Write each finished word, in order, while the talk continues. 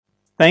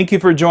Thank you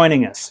for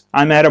joining us.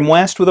 I'm Adam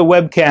West with a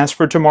webcast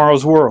for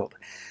Tomorrow's World.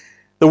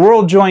 The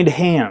world joined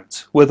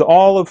hands with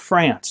all of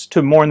France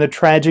to mourn the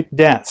tragic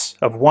deaths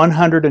of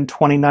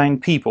 129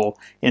 people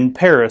in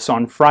Paris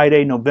on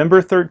Friday,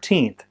 November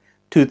 13th,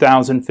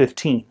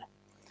 2015.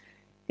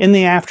 In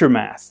the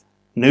aftermath,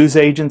 news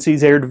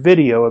agencies aired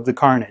video of the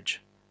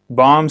carnage.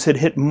 Bombs had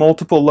hit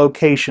multiple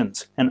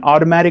locations, and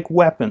automatic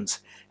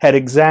weapons had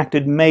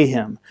exacted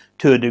mayhem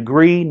to a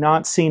degree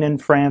not seen in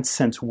France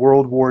since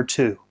World War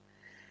II.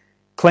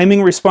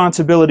 Claiming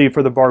responsibility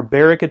for the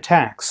barbaric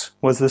attacks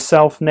was the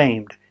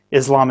self-named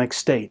Islamic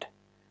State.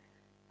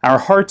 Our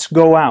hearts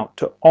go out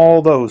to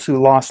all those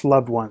who lost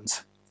loved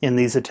ones in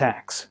these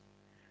attacks.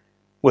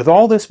 With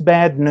all this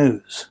bad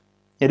news,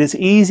 it is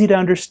easy to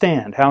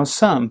understand how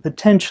some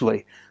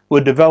potentially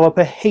would develop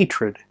a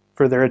hatred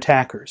for their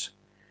attackers.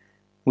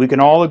 We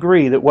can all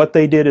agree that what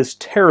they did is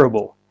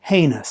terrible,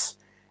 heinous,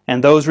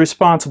 and those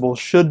responsible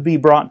should be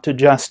brought to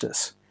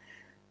justice.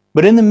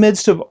 But in the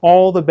midst of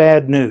all the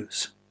bad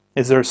news,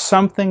 is there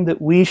something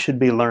that we should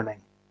be learning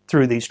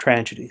through these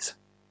tragedies?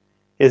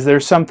 Is there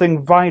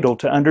something vital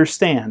to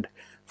understand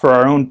for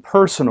our own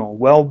personal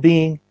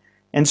well-being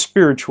and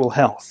spiritual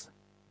health?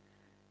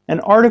 An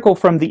article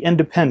from The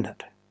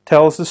Independent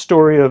tells the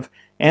story of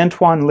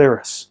Antoine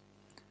Liris,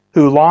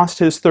 who lost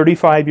his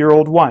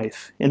 35-year-old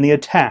wife in the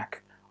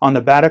attack on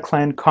the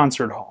Bataclan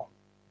concert hall.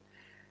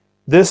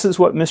 This is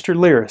what Mr.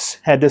 Liris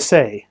had to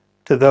say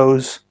to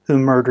those who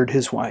murdered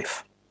his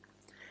wife.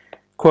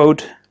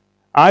 Quote,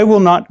 "I will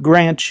not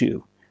grant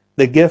you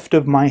the gift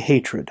of my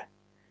hatred.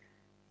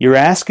 You're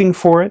asking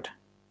for it,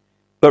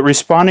 but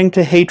responding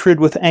to hatred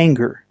with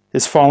anger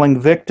is falling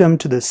victim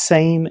to the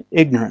same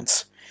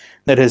ignorance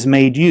that has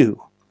made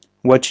you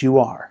what you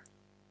are."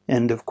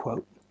 End of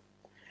quote.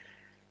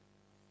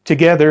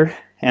 Together,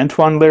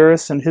 Antoine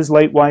Liris and his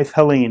late wife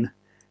Helene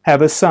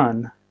have a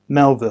son,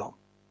 Melville.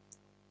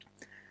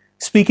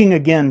 Speaking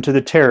again to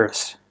the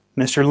terrorists,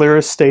 Mr.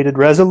 Liris stated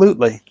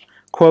resolutely,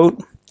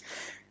 quote,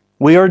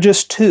 "We are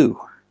just two,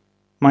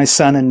 my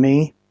son and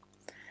me,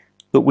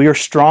 but we are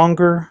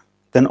stronger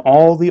than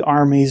all the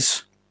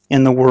armies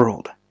in the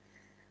world.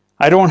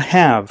 I don't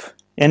have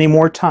any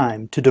more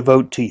time to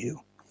devote to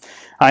you.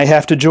 I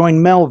have to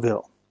join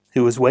Melville,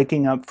 who is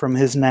waking up from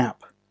his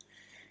nap.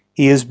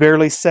 He is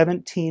barely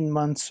 17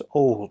 months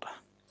old.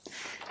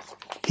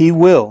 He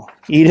will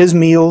eat his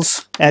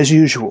meals as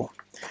usual,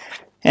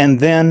 and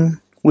then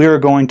we are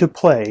going to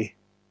play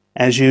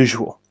as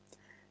usual.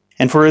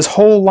 And for his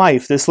whole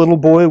life, this little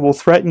boy will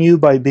threaten you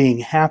by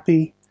being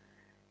happy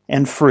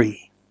and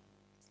free.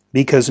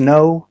 Because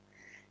no,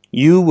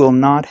 you will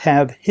not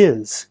have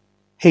his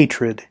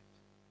hatred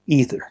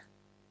either."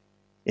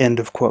 End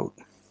of quote.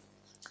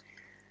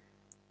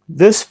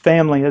 This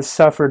family has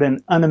suffered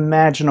an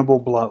unimaginable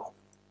blow.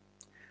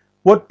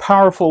 What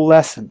powerful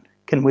lesson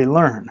can we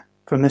learn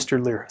from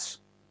Mr. Liris?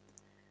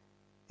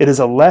 It is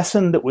a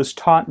lesson that was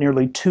taught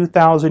nearly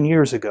 2,000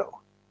 years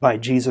ago by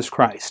Jesus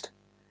Christ.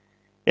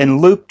 In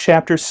Luke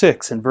chapter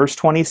 6 and verse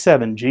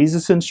 27,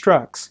 Jesus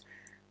instructs,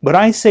 "But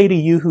I say to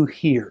you who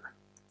hear,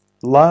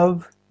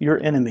 love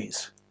your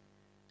enemies.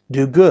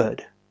 Do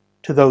good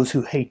to those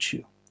who hate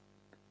you."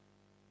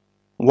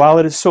 While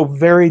it is so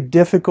very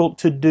difficult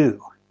to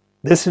do,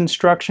 this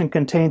instruction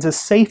contains a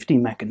safety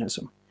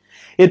mechanism.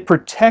 It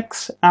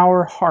protects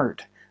our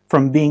heart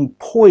from being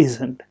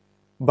poisoned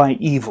by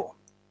evil.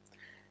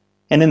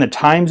 And in the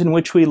times in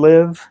which we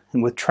live,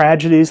 and with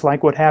tragedies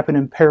like what happened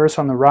in Paris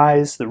on the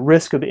rise, the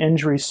risk of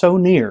injury so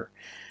near,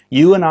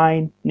 you and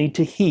I need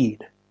to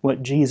heed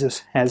what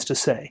Jesus has to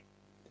say.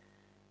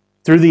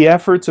 Through the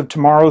efforts of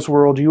Tomorrow's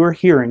World, you are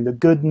hearing the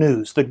good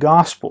news, the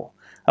gospel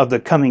of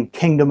the coming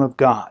kingdom of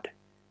God.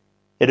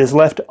 It is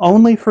left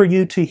only for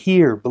you to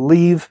hear,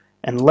 believe,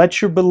 and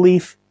let your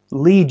belief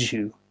lead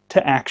you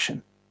to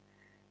action.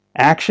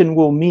 Action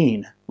will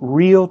mean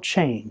real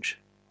change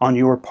on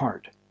your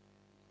part.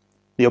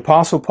 The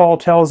Apostle Paul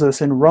tells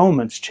us in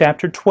Romans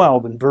chapter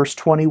 12 and verse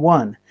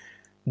 21,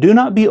 "Do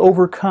not be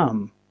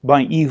overcome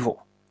by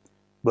evil,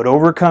 but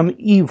overcome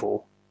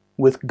evil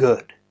with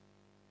good."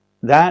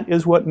 That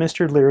is what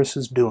Mr. Liris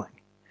is doing.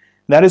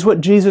 That is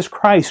what Jesus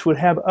Christ would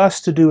have us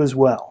to do as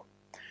well.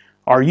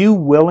 Are you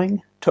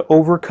willing to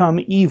overcome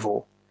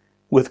evil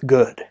with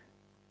good?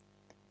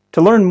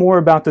 To learn more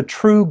about the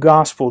true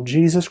gospel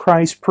Jesus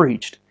Christ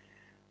preached,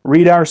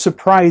 read our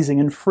surprising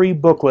and free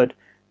booklet,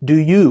 "Do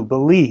You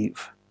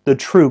Believe the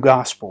True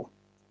Gospel?"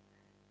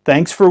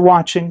 Thanks for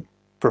watching.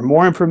 For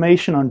more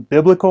information on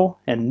biblical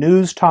and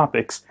news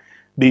topics,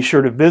 be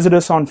sure to visit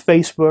us on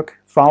Facebook,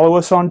 follow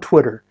us on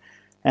Twitter,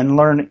 and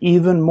learn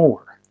even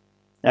more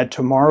at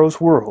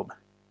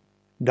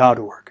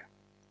tomorrowsworld.org.